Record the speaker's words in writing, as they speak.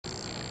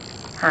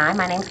Hi,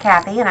 my name's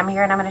Kathy, and I'm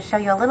here and I'm going to show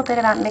you a little bit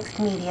about mixed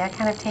media.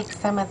 Kind of take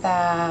some of the,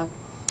 I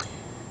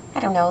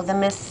don't know, the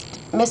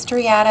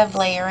mystery out of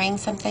layering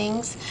some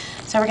things.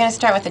 So we're going to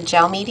start with the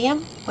gel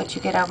medium, which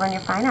you get over in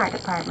your fine art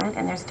department.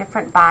 And there's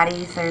different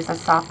bodies. There's a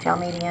soft gel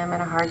medium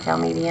and a hard gel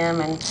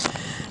medium, and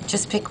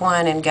just pick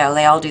one and go.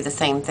 They all do the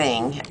same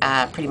thing.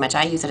 Pretty much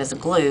I use it as a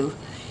glue,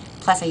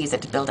 plus I use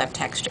it to build up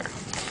texture.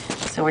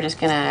 So we're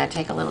just going to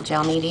take a little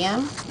gel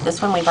medium.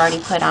 This one we've already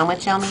put on with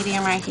gel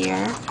medium right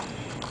here.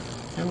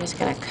 I'm just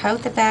going to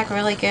coat the back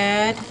really good.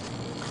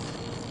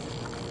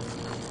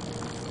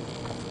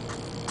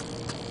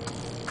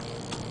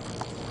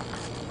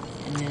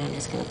 And then I'm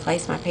just going to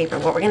place my paper.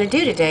 What we're going to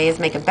do today is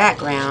make a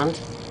background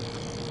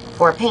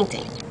for a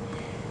painting.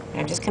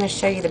 And I'm just going to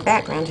show you the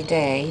background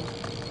today.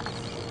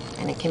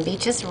 And it can be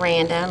just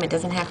random. It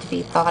doesn't have to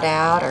be thought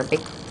out or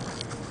big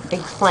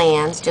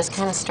plans. Just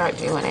kind of start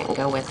doing it and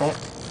go with it.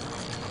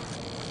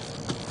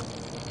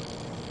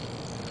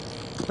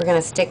 We're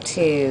going to stick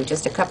to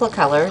just a couple of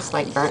colors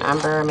like burnt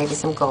umber or maybe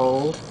some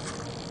gold.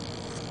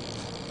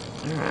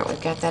 Alright,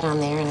 we've got that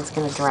on there and it's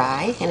going to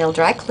dry. And it'll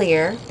dry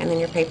clear and then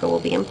your paper will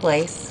be in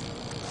place.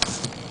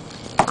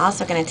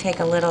 Also going to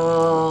take a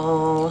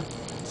little,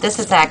 this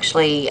is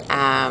actually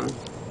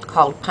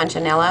called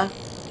punchinella.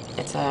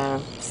 It's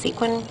a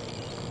sequin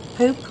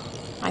hoop,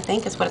 I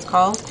think is what it's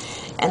called.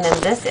 And then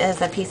this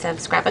is a piece of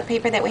scrapbook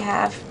paper that we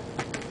have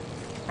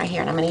right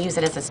here, and I'm going to use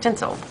it as a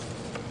stencil.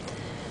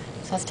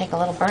 So let's take a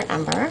little burnt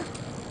umber.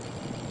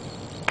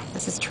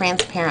 This is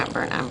transparent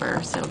burnt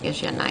umber, so it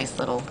gives you a nice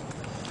little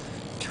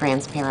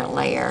transparent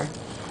layer.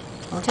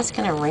 I'm just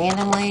going to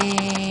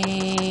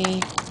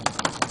randomly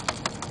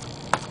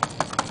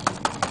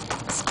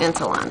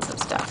stencil on some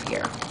stuff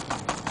here.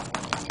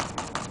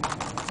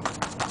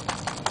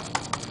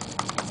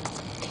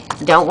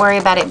 Don't worry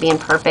about it being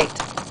perfect.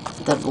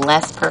 The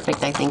less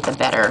perfect, I think, the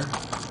better.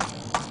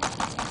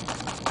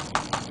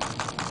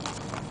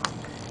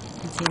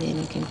 And see, then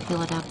you can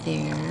peel it up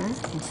there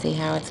and see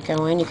how it's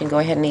going. You can go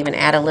ahead and even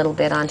add a little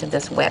bit onto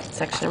this wet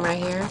section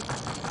right here.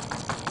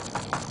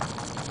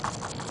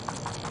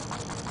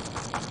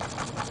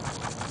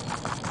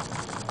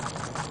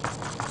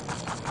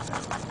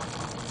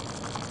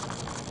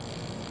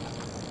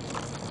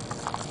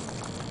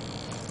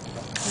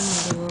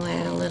 And we'll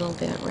add a little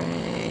bit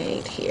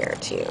right here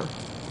too.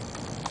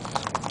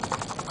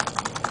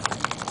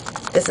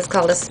 This is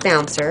called a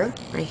spouncer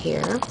right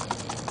here.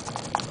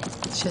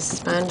 It's just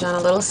sponge on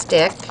a little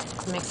stick.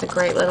 It makes a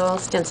great little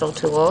stencil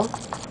tool.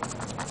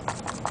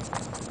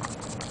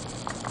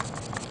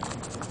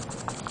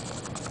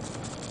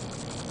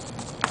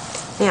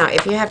 Now,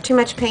 if you have too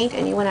much paint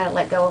and you want to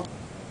let go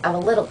of a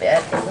little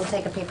bit, you'll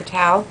take a paper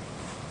towel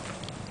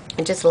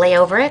and just lay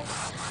over it.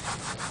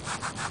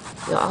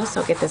 You'll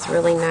also get this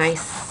really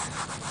nice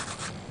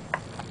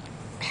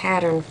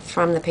pattern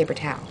from the paper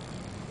towel.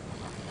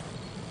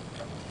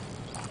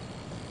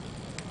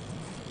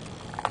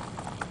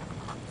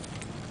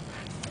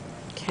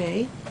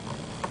 Okay,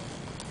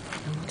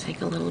 and we'll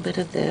take a little bit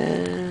of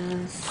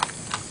this.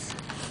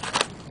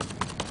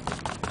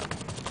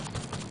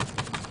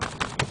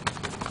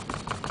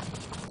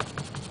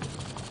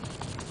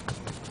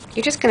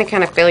 You're just going to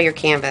kind of fill your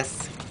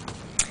canvas.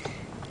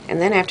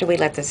 And then after we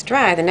let this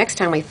dry, the next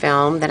time we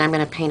film, then I'm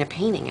going to paint a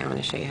painting. I'm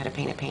going to show you how to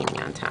paint a painting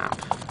on top.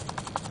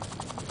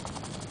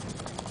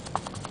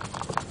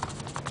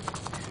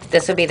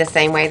 This would be the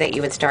same way that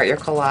you would start your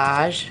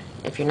collage.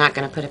 If you're not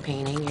going to put a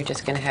painting, you're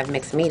just going to have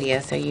mixed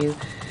media. So you'd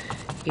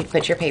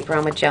put your paper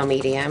on with gel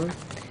medium.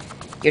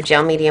 Your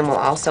gel medium will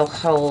also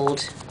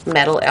hold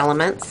metal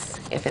elements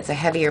if it's a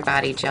heavier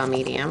body gel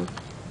medium.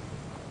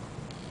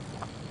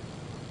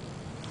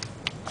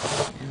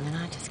 And then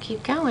I just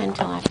keep going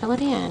until I fill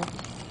it in.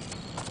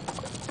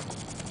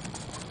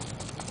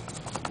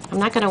 I'm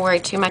not going to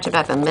worry too much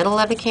about the middle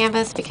of the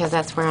canvas because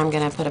that's where I'm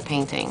going to put a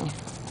painting.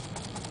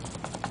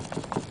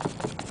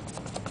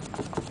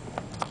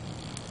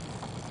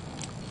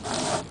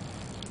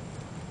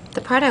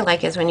 The part I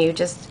like is when you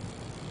just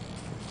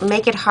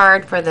make it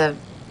hard for the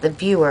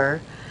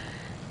viewer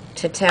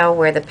to tell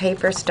where the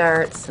paper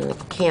starts and the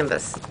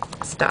canvas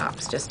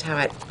stops, just how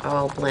it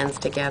all blends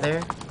together.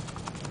 And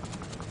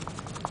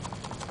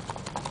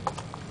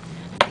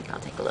I think I'll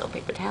take a little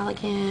paper towel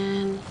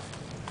again.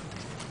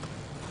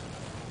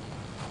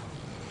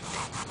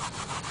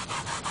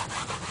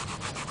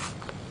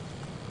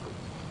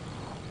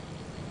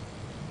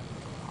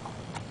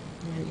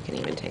 And you can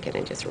even take it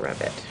and just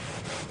rub it.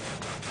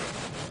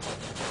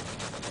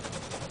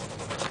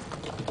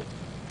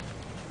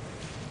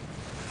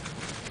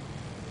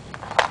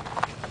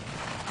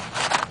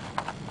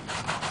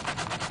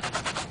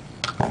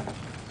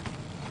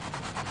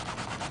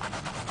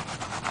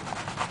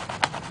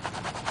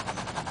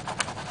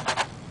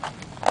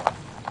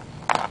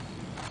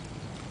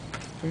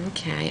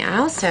 Okay, I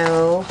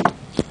also,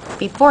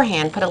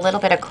 beforehand, put a little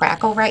bit of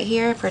crackle right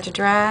here for it to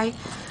dry.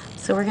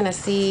 So we're going to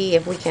see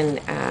if we can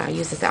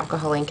use this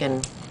alcohol ink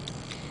and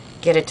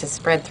get it to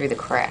spread through the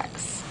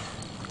cracks.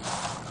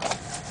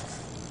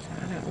 So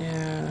I don't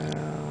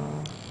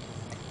know.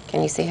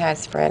 Can you see how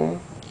it's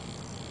spreading?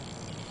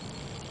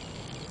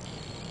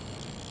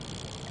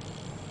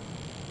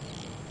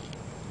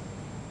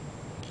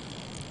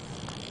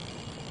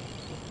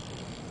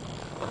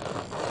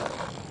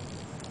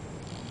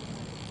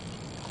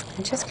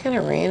 And just kind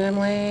of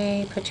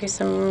randomly put you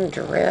some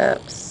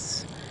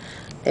drips.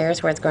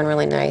 There's where it's going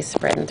really nice,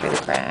 spreading through the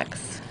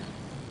cracks.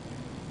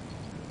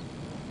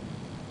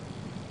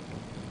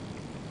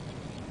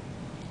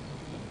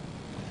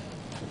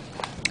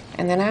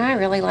 And then I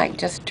really like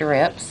just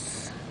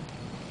drips.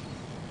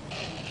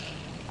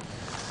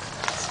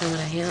 So I'm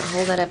going to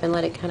hold that up and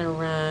let it kind of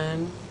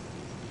run.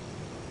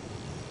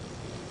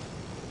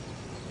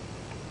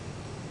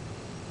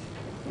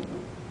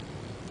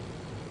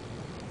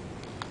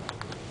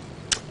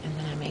 And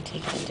then I may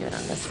take it and do it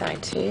on this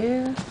side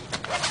too.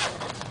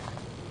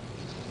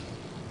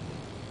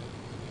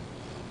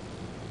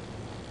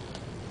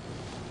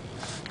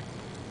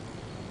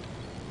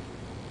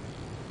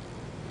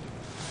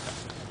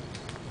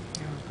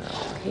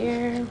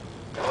 Here.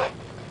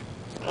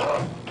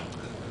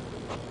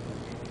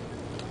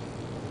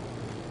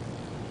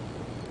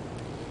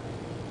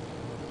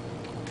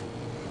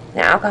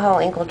 Now, alcohol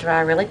ink will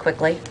dry really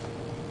quickly,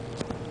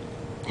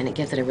 and it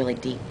gives it a really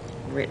deep,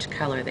 rich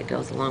color that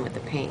goes along with the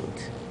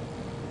paint.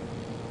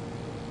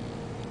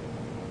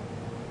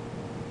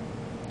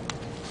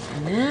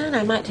 And then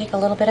I might take a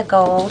little bit of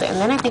gold, and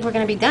then I think we're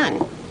going to be done.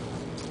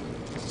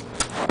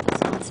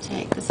 So let's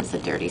take, this is a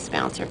dirty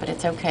spouncer, but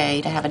it's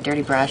okay to have a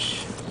dirty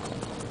brush.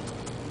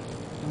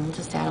 And we'll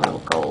just add a little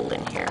gold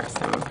in here.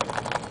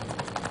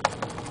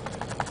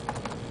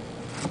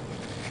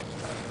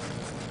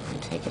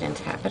 Take it and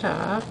tap it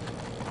off.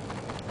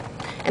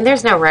 And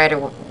there's no right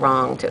or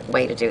wrong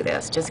way to do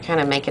this. Just kind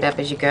of make it up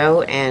as you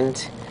go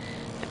and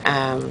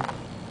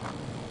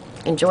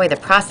enjoy the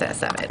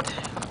process of it.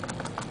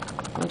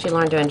 Once you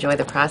learn to enjoy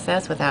the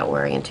process without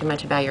worrying too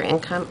much about your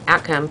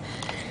outcome,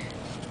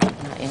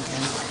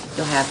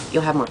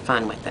 you'll have more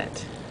fun with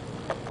it.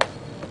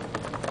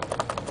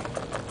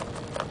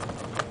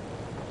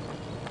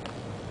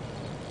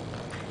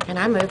 And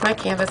I move my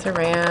canvas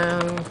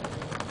around.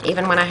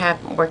 Even when I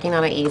have working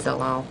on an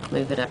easel, I'll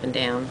move it up and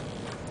down.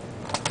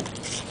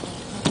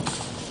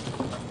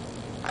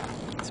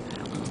 Let's put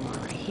a little more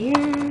right here.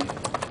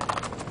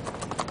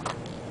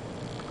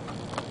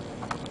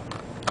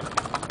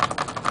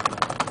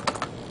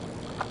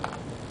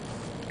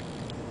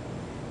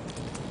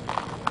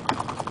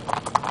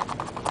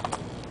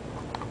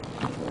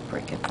 We'll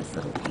break up this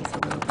little piece a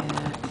little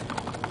bit.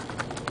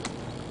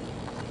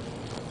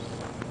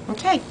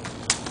 Okay.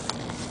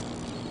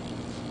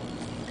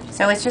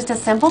 So it's just a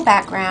simple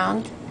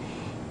background.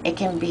 It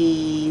can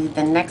be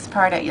the next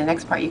part you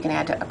can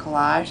add to a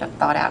collage, a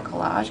thought out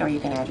collage, or you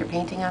can add your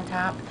painting on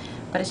top.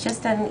 But it's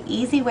just an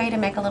easy way to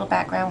make a little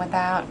background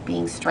without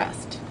being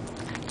stressed.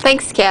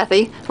 Thanks,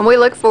 Kathy, and we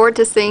look forward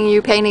to seeing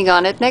you painting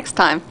on it next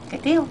time.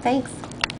 Good deal, thanks.